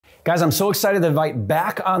Guys, I'm so excited to invite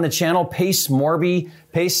back on the channel Pace Morby.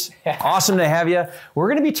 Pace, awesome to have you. We're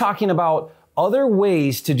going to be talking about other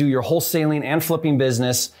ways to do your wholesaling and flipping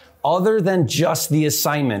business other than just the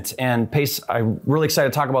assignment. And Pace, I'm really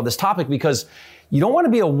excited to talk about this topic because you don't want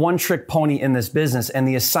to be a one-trick pony in this business. And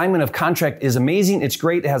the assignment of contract is amazing. It's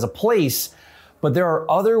great. It has a place. But there are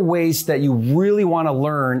other ways that you really want to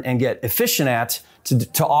learn and get efficient at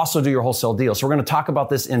to also do your wholesale deal. So we're going to talk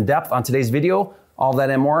about this in depth on today's video. All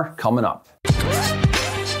that and more coming up.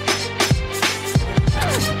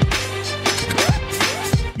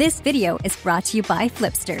 This video is brought to you by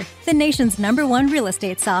Flipster, the nation's #1 real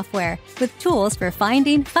estate software, with tools for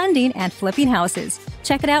finding, funding, and flipping houses.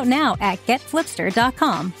 Check it out now at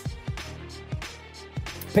getflipster.com.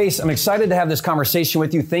 Pace, I'm excited to have this conversation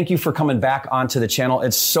with you. Thank you for coming back onto the channel.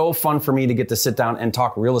 It's so fun for me to get to sit down and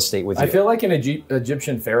talk real estate with you. I feel like an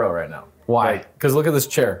Egyptian pharaoh right now. Why? Because look at this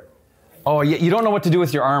chair. Oh, you don't know what to do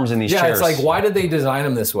with your arms in these chairs. Yeah, it's like, why did they design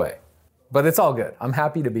them this way? But it's all good. I'm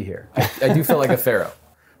happy to be here. I do feel like a pharaoh.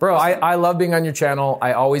 Bro, I love being on your channel.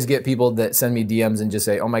 I always get people that send me DMs and just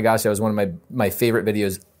say, oh my gosh, that was one of my favorite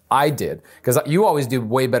videos I did. Because you always do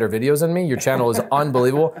way better videos than me. Your channel is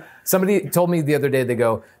unbelievable. Somebody told me the other day, they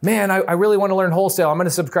go, man, I really want to learn wholesale. I'm going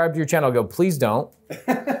to subscribe to your channel. I go, please don't.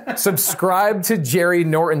 Subscribe to Jerry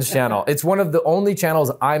Norton's channel. It's one of the only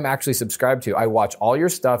channels I'm actually subscribed to. I watch all your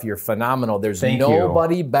stuff. You're phenomenal. There's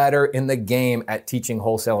nobody better in the game at teaching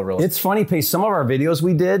wholesale and real estate. It's funny, Pace, some of our videos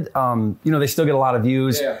we did, they still get a lot of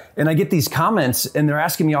views. Yeah. And I get these comments and they're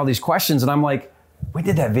asking me all these questions and I'm like, we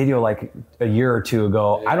did that video like a year or two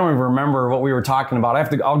ago. Yeah. I don't even remember what we were talking about.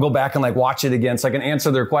 I'll go back and watch it again so I can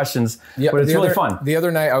answer their questions. Yeah, but it's really fun. The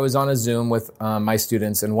other night I was on a Zoom with my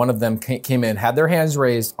students and one of them came in, had their hands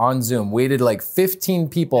raised on Zoom, waited like 15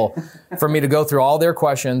 people for me to go through all their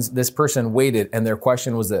questions. This person waited and their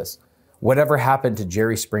question was this: whatever happened to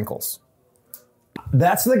Jerry Sprinkles?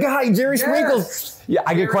 That's the guy, Jerry Sprinkles. Yeah,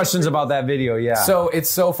 I get questions about that video, yeah. So it's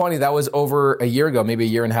so funny. That was over a year ago, maybe a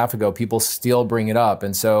year and a half ago. People still bring it up.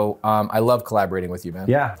 And so I love collaborating with you, man.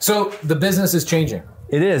 Yeah. So the business is changing.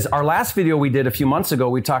 It is. Our last video we did a few months ago,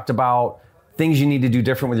 we talked about things you need to do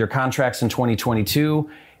different with your contracts in 2022.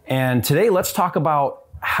 And today, let's talk about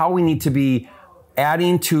how we need to be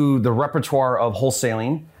adding to the repertoire of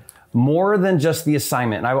wholesaling more than just the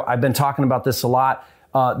assignment. And I've been talking about this a lot.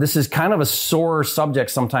 This is kind of a sore subject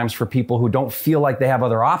sometimes for people who don't feel like they have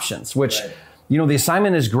other options, which, the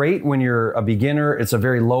assignment is great when you're a beginner. It's a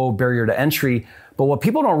very low barrier to entry. But what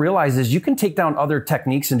people don't realize is you can take down other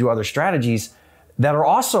techniques and do other strategies that are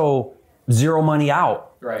also zero money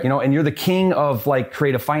out, and you're the king of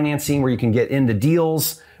creative financing where you can get into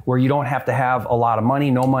deals where you don't have to have a lot of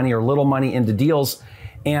money, no money or little money into deals.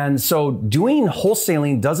 And so doing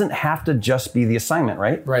wholesaling doesn't have to just be the assignment,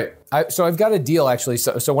 right? Right. So I've got a deal actually.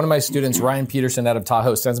 So one of my students, Ryan Peterson out of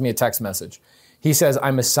Tahoe, sends me a text message. He says,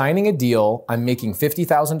 I'm assigning a deal. I'm making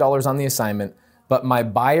 $50,000 on the assignment, but my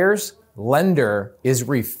buyer's lender is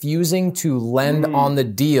refusing to lend on the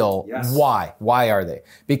deal. Yes. Why? Why are they?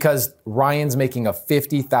 Because Ryan's making a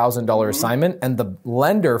 $50,000 assignment and the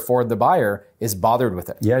lender for the buyer is bothered with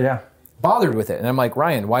it. Yeah. Bothered with it. And I'm like,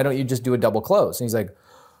 Ryan, why don't you just do a double close? And he's like,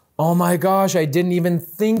 oh my gosh, I didn't even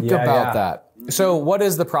think about that. So what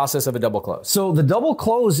is the process of a double close? So the double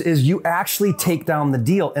close is you actually take down the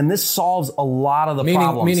deal, and this solves a lot of the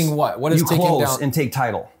problems. Meaning what? What is you taking close down? And take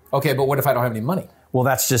title. Okay, but what if I don't have any money? Well,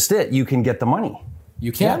 that's just it. You can get the money.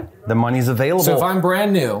 You can? Yeah, the money's available. So if I'm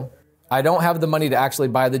brand new, I don't have the money to actually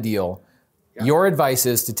buy the deal. Yeah. Your advice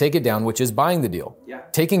is to take it down, which is buying the deal. Yeah.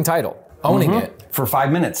 Taking title. Owning it. For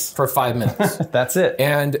 5 minutes. For 5 minutes. That's it.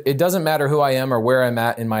 And it doesn't matter who I am or where I'm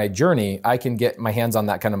at in my journey, I can get my hands on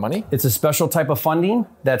that kind of money. It's a special type of funding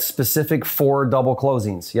that's specific for double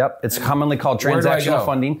closings. Yep. It's commonly called transactional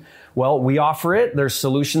funding. Well, we offer it. There's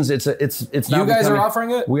solutions. It's now you guys are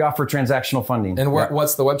offering it? We offer transactional funding. And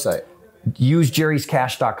what's the website?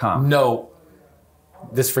 UseJerry'sCash.com. No.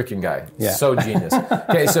 This freaking guy. Yeah. So genius.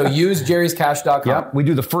 Okay, so UseJerry'sCash.com. Yep. We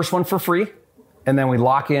do the first one for free. And then we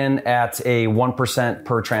lock in at a 1%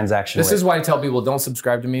 per transaction. This is why I tell people, don't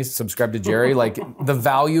subscribe to me, subscribe to Jerry. Like the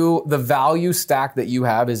value stack that you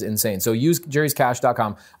have is insane. So use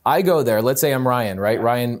jerryscash.com. I go there. Let's say I'm Ryan, right? Yeah.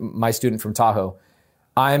 Ryan, my student from Tahoe.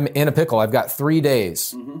 I'm in a pickle. I've got 3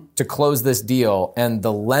 days to close this deal. And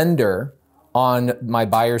the lender on my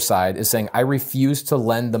buyer side is saying, I refuse to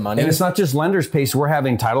lend the money. And it's not just lenders, Pace. We're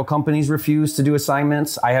having title companies refuse to do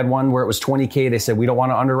assignments. I had one where it was $20K. They said, we don't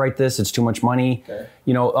want to underwrite this. It's too much money. Okay.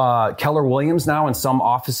 Keller Williams now in some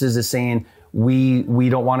offices is saying, we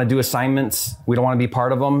don't want to do assignments. We don't want to be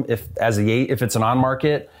part of them if it's an on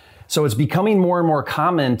market. So it's becoming more and more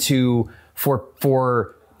common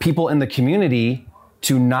for people in the community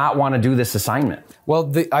to not want to do this assignment?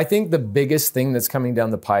 Well, I think the biggest thing that's coming down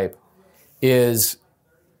the pipe is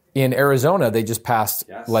in Arizona, they just passed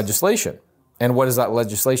legislation. And what does that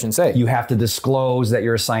legislation say? You have to disclose that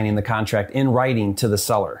you're assigning the contract in writing to the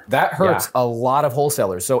seller. That hurts a lot of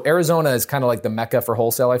wholesalers. So Arizona is kind of like the mecca for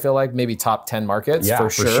wholesale, I feel like, maybe top 10 markets for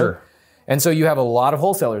sure. And so you have a lot of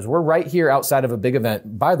wholesalers. We're right here outside of a big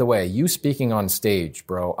event. By the way, you speaking on stage,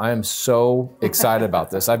 bro, I am so excited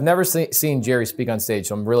about this. I've never seen Jerry speak on stage,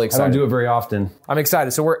 so I'm really excited. I don't do it very often. I'm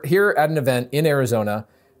excited. So we're here at an event in Arizona.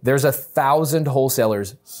 There's 1,000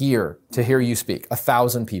 wholesalers here to hear you speak,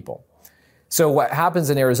 1,000 people. So what happens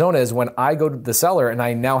in Arizona is when I go to the seller and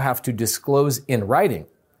I now have to disclose in writing,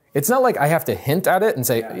 it's not like I have to hint at it and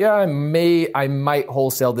say, I might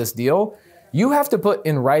wholesale this deal. You have to put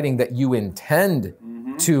in writing that you intend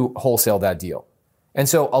to wholesale that deal. And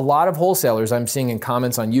so a lot of wholesalers I'm seeing in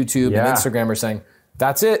comments on YouTube and Instagram are saying,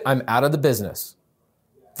 that's it, I'm out of the business.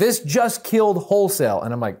 This just killed wholesale.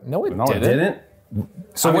 And I'm like, no, it didn't.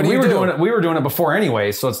 So what do you do? We were doing it before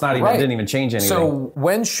anyway, so it's not even didn't even change anything. So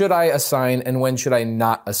when should I assign and when should I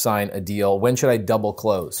not assign a deal? When should I double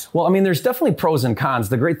close? Well, I mean, there's definitely pros and cons.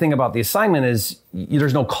 The great thing about the assignment is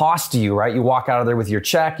there's no cost to you, right? You walk out of there with your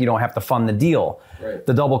check. You don't have to fund the deal. Right.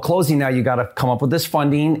 The double closing, now you got to come up with this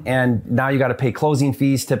funding, and now you got to pay closing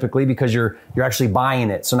fees typically because you're actually buying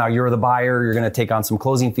it. So now you're the buyer. You're going to take on some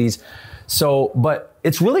closing fees. So, but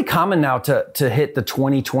it's really common now to hit the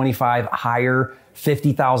 20, 25 higher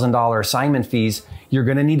 $50,000 assignment fees. You're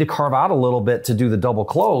going to need to carve out a little bit to do the double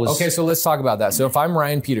close. Okay, so let's talk about that. So if I'm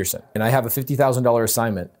Ryan Peterson and I have a $50,000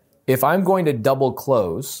 assignment, if I'm going to double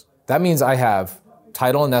close, that means I have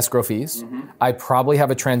title and escrow fees. I probably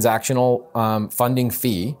have a transactional funding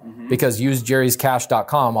fee because use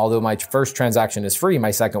jerryscash.com, although my first transaction is free,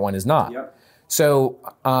 my second one is not. So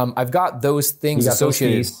I've got those things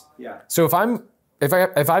associated. So if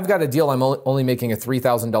I've got a deal I'm only making a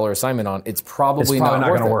 $3,000 assignment on, it's probably not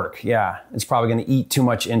going to work. Yeah, it's probably going to eat too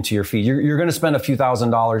much into your fee. You're going to spend a few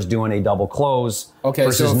 $1,000s doing a double close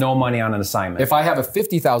versus no money on an assignment. If I have a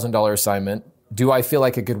 $50,000 assignment, do I feel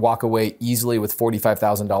like I could walk away easily with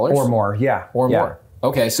 $45,000? Or more, more.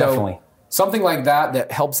 Okay, so definitely. Something like that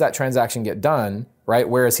helps that transaction get done, right?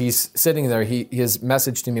 Whereas he's sitting there, his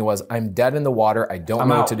message to me was, I'm dead in the water. I don't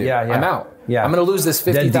know what to do. I'm out. I'm going to lose this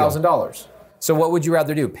 $50,000. So what would you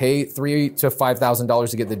rather do? Pay $3,000 to $5,000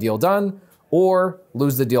 to get the deal done, or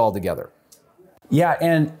lose the deal altogether? Yeah,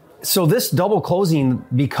 and so this double closing,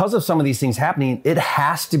 because of some of these things happening, it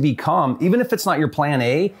has to become, even if it's not your plan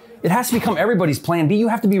A, it has to become everybody's plan B. You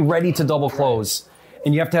have to be ready to double close.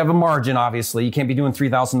 And you have to have a margin, obviously. You can't be doing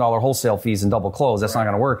 $3,000 wholesale fees and double close. That's not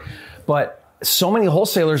going to work. But so many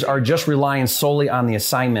wholesalers are just relying solely on the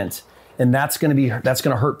assignment. And that's going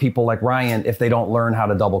to hurt people like Ryan if they don't learn how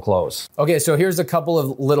to double close. Okay, so here's a couple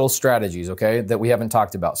of little strategies, okay, that we haven't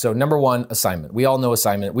talked about. So number one, assignment. We all know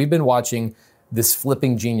assignment. We've been watching this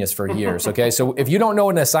flipping genius for years, okay? So if you don't know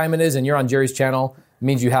what an assignment is and you're on Jerry's channel, it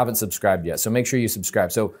means you haven't subscribed yet. So make sure you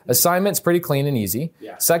subscribe. So assignment's pretty clean and easy.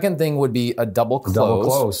 Second thing would be a double close. Double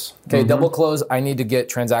close. Okay, double close, I need to get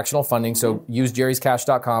transactional funding. So use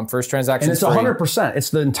jerryscash.com. First transaction is free. And it's 100%.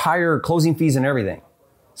 It's the entire closing fees and everything.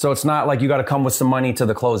 So it's not like you got to come with some money to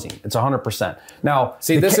the closing. It's 100%. Now,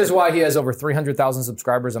 see, this is why he has over 300,000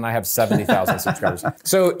 subscribers and I have 70,000 subscribers.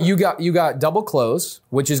 So you got double close,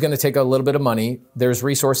 which is going to take a little bit of money. There's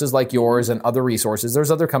resources like yours and other resources. There's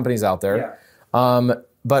other companies out there.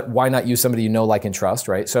 But why not use somebody you know, like, and trust,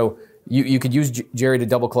 right? So you could use Jerry to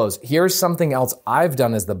double close. Here's something else I've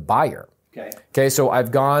done as the buyer. Okay, so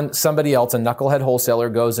I've gone, somebody else, a knucklehead wholesaler,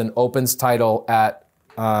 goes and opens title at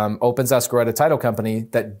opens escrow at a title company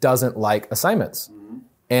that doesn't like assignments.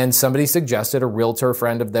 And somebody suggested, a realtor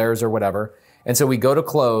friend of theirs or whatever. And so we go to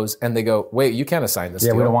close and they go, wait, you can't assign this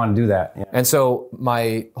deal. We don't want to do that. And so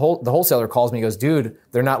the wholesaler calls me and goes, dude,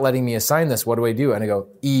 they're not letting me assign this. What do I do? And I go,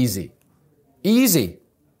 easy.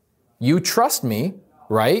 You trust me,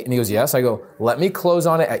 right? And he goes, yes. I go, let me close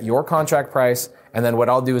on it at your contract price. And then what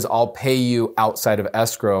I'll do is I'll pay you outside of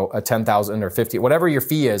escrow a $10,000 or $50,000, whatever your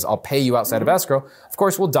fee is, I'll pay you outside of escrow. Of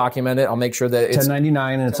course, we'll document it. I'll make sure that it's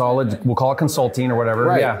 1099 and it's all, we'll call it consulting or whatever.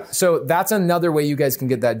 Right. Yeah. So that's another way you guys can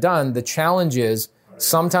get that done. The challenge is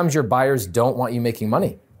sometimes your buyers don't want you making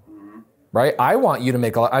money, right? I want you to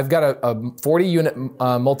make a lot. I've got a 40 unit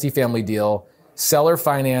multifamily deal, seller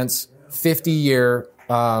finance, 50-year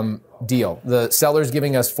deal. The seller's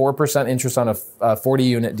giving us 4% interest on a 40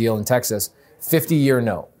 unit deal in Texas. 50-year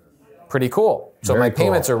note. Pretty cool. So my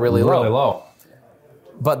payments are really low.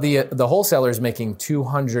 But the wholesaler is making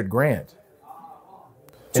 $200,000.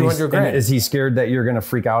 $200,000. Is he scared that you're going to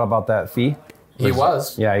freak out about that fee? He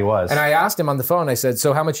was. Yeah, he was. And I asked him on the phone, I said,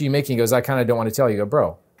 so how much are you making? He goes, I kind of don't want to tell you. I go,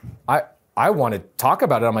 bro, I want to talk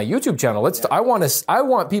about it on my YouTube channel. I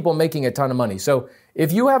want people making a ton of money. So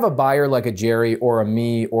if you have a buyer like a Jerry or a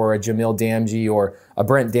me or a Jamil Damji or a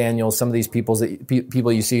Brent Daniels, some of these people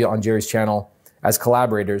you see on Jerry's channel as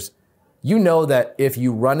collaborators, you know that if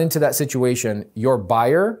you run into that situation, your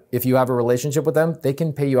buyer, if you have a relationship with them, they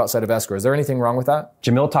can pay you outside of escrow. Is there anything wrong with that?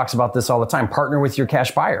 Jamil talks about this all the time. Partner with your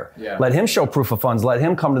cash buyer. Yeah. Let him show proof of funds. Let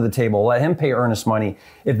him come to the table. Let him pay earnest money.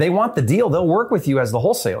 If they want the deal, they'll work with you as the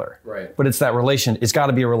wholesaler. Right. But it's that relation. It's got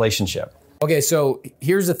to be a relationship. Okay, so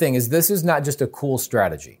here's the thing: this is not just a cool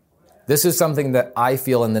strategy. This is something that I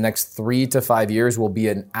feel in the next 3 to 5 years will be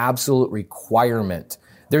an absolute requirement.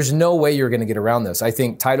 There's no way you're going to get around this. I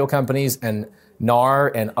think title companies and NAR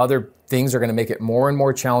and other things are going to make it more and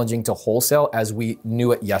more challenging to wholesale as we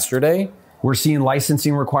knew it yesterday. We're seeing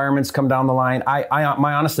licensing requirements come down the line.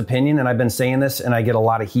 My honest opinion, and I've been saying this and I get a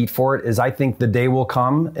lot of heat for it, is I think the day will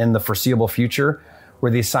come in the foreseeable future where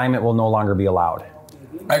the assignment will no longer be allowed.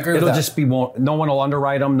 I agree with that. It'll just be, no one will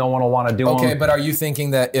underwrite them. No one will want to do them. Okay, but are you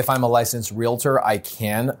thinking that if I'm a licensed realtor, I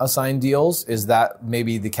can assign deals? Is that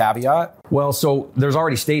maybe the caveat? Well, so there's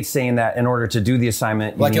already states saying that in order to do the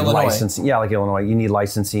assignment, you like need Illinois. licensing. Yeah, like Illinois, you need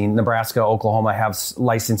licensing. Nebraska, Oklahoma have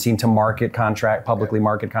licensing to market contract, publicly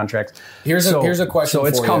market contracts. Here's a question. So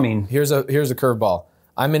it's for coming. You. Here's a curveball.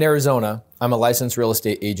 I'm in Arizona. I'm a licensed real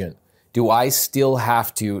estate agent. Do I still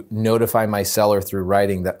have to notify my seller through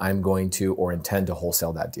writing that I'm going to or intend to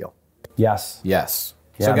wholesale that deal? Yes. Yes.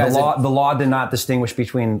 Yeah, so guys, the law did not distinguish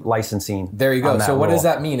between licensing. There you go. So what rule. does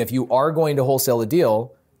that mean? If you are going to wholesale a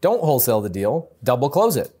deal, don't wholesale the deal, double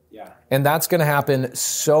close it. Yeah. And that's going to happen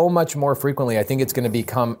so much more frequently. I think it's going to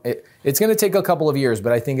become, it's going to take a couple of years,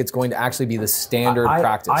 but I think it's going to actually be the standard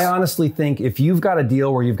practice. I honestly think if you've got a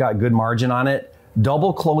deal where you've got good margin on it,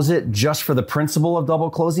 double close it just for the principle of double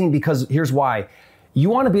closing, because here's why. You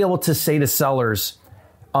want to be able to say to sellers,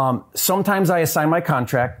 sometimes I assign my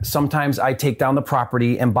contract, sometimes I take down the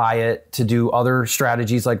property and buy it to do other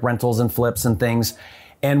strategies like rentals and flips and things.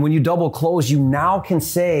 And when you double close, you now can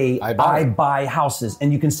say, I buy houses.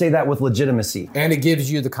 And you can say that with legitimacy. And it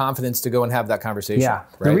gives you the confidence to go and have that conversation. Yeah.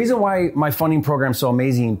 Right? The reason why my funding program is so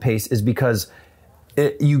amazing, Pace, is because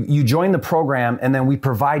you join the program and then we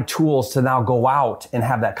provide tools to now go out and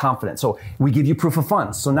have that confidence. So we give you proof of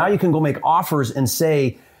funds. So now you can go make offers and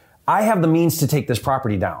say, I have the means to take this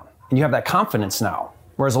property down. And you have that confidence now.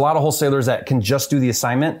 Whereas a lot of wholesalers that can just do the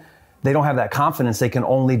assignment, they don't have that confidence. They can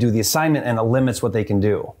only do the assignment and it limits what they can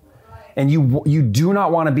do. And you do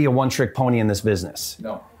not want to be a one-trick pony in this business.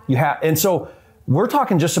 No. And so we're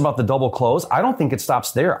talking just about the double close. I don't think it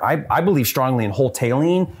stops there. I believe strongly in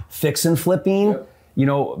wholetailing, fix and flipping. Yep.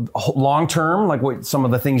 Long term, like what some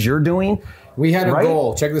of the things you're doing. We had a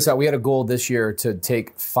goal. Check this out. We had a goal this year to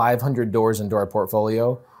take 500 doors into our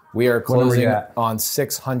portfolio. We are closing on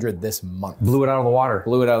 600 this month. Blew it out of the water.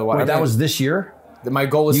 Wait, that was this year? My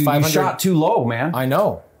goal was 500. You shot too low, man. I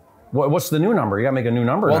know. What's the new number? You got to make a new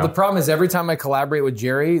number now. The problem is every time I collaborate with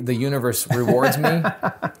Jerry, the universe rewards me.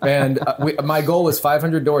 And my goal was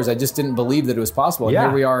 500 doors. I just didn't believe that it was possible. And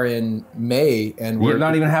here we are in May, and we're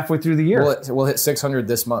not even halfway through the year. We'll hit 600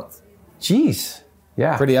 this month. Jeez.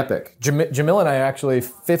 Yeah. Pretty epic. Jamil and I actually,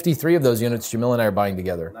 53 of those units, Jamil and I are buying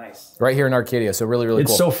together. Nice. Right here in Arcadia. So really, really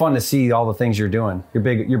cool. It's so fun to see all the things you're doing. Your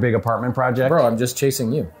big apartment project. Bro, I'm just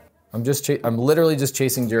chasing you. I'm literally just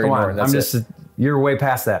chasing Jerry Norton. That's it. You're way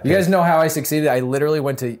past that. You guys know how I succeeded? I literally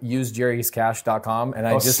went to usejerryscash.com and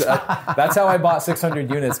that's how I bought 600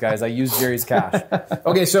 units, guys. I used Jerry's Cash.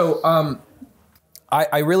 Okay, so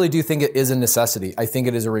I really do think it is a necessity. I think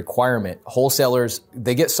it is a requirement. Wholesalers,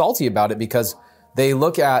 they get salty about it because they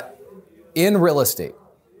look at, in real estate,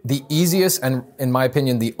 the easiest and, in my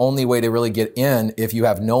opinion, the only way to really get in if you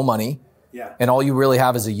have no money and all you really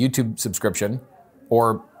have is a YouTube subscription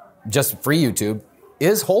or just free YouTube,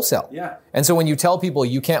 is wholesale. Yeah. And so when you tell people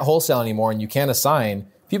you can't wholesale anymore and you can't assign,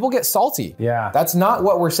 people get salty. Yeah. That's not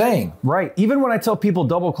what we're saying. Right. Even when I tell people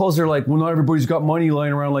double close, they're like, well, not everybody's got money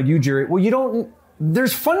lying around like you, Jerry. Well,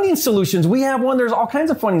 there's funding solutions. We have one. There's all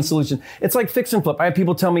kinds of funding solutions. It's like fix and flip. I have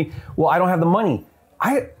people tell me, well, I don't have the money.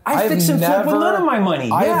 I fix and flip with none of my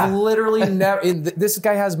money. I have literally never, this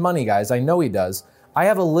guy has money, guys. I know he does. I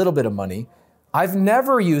have a little bit of money. I've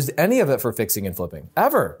never used any of it for fixing and flipping,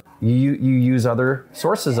 ever. You use other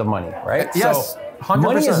sources of money, right? Yes, so 100%.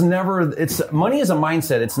 Money is a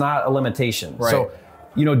mindset. It's not a limitation. Right.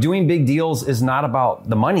 So, doing big deals is not about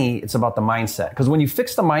the money. It's about the mindset. Because when you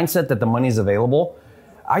fix the mindset that the money is available,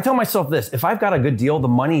 I tell myself this: if I've got a good deal, the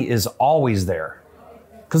money is always there.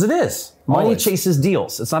 Because it is. Money chases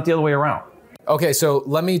deals. It's not the other way around. Okay, so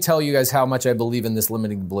let me tell you guys how much I believe in this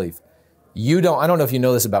limiting belief. I don't know if you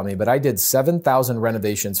know this about me, but I did 7,000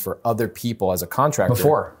 renovations for other people as a contractor.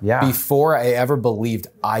 Before I ever believed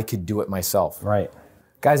I could do it myself. Right.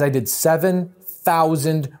 Guys, I did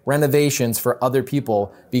 7,000 renovations for other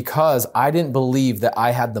people because I didn't believe that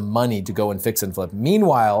I had the money to go and fix and flip.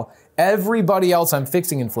 Meanwhile, everybody else I'm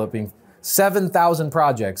fixing and flipping, 7,000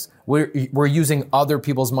 projects, we're using other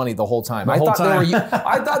people's money the whole time. I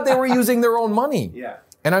thought they were using their own money. Yeah.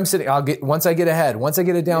 And I'm sitting, once I get ahead, once I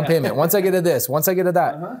get a down payment, once I get a this, once I get a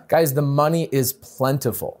that. Guys, the money is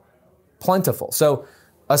plentiful. Plentiful. So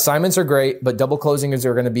assignments are great, but double closings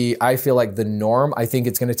are going to be, I feel like, the norm. I think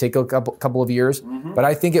it's going to take a couple of years, but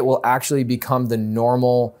I think it will actually become the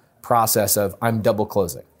normal process of I'm double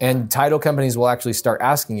closing. And title companies will actually start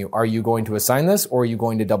asking you, are you going to assign this or are you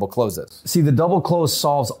going to double close this? See, the double close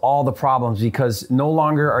solves all the problems because no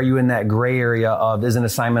longer are you in that gray area of is an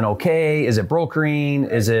assignment okay? Is it brokering?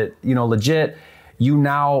 Is it, legit? You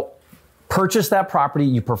now purchase that property,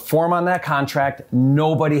 you perform on that contract.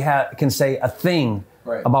 Nobody can say a thing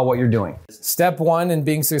about what you're doing. Step one in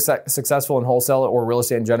being successful in wholesale or real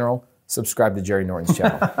estate in general, subscribe to Jerry Norton's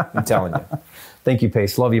channel. I'm telling you. Thank you,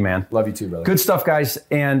 Pace. Love you, man. Love you too, brother. Good stuff, guys.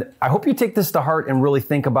 And I hope you take this to heart and really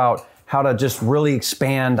think about how to just really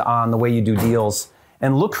expand on the way you do deals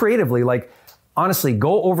and look creatively. Like, honestly,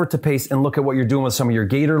 go over to Pace and look at what you're doing with some of your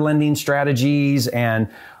Gator lending strategies and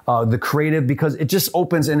the creative, because it just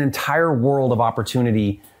opens an entire world of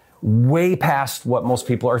opportunity way past what most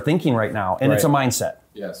people are thinking right now. And it's a mindset.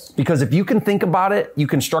 Yes. Because if you can think about it, you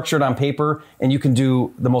can structure it on paper and you can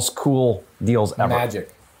do the most cool deals ever.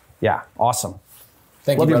 Magic. Yeah. Awesome.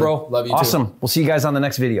 Thank Love you, bro. Love you awesome. too. We'll see you guys on the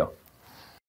next video.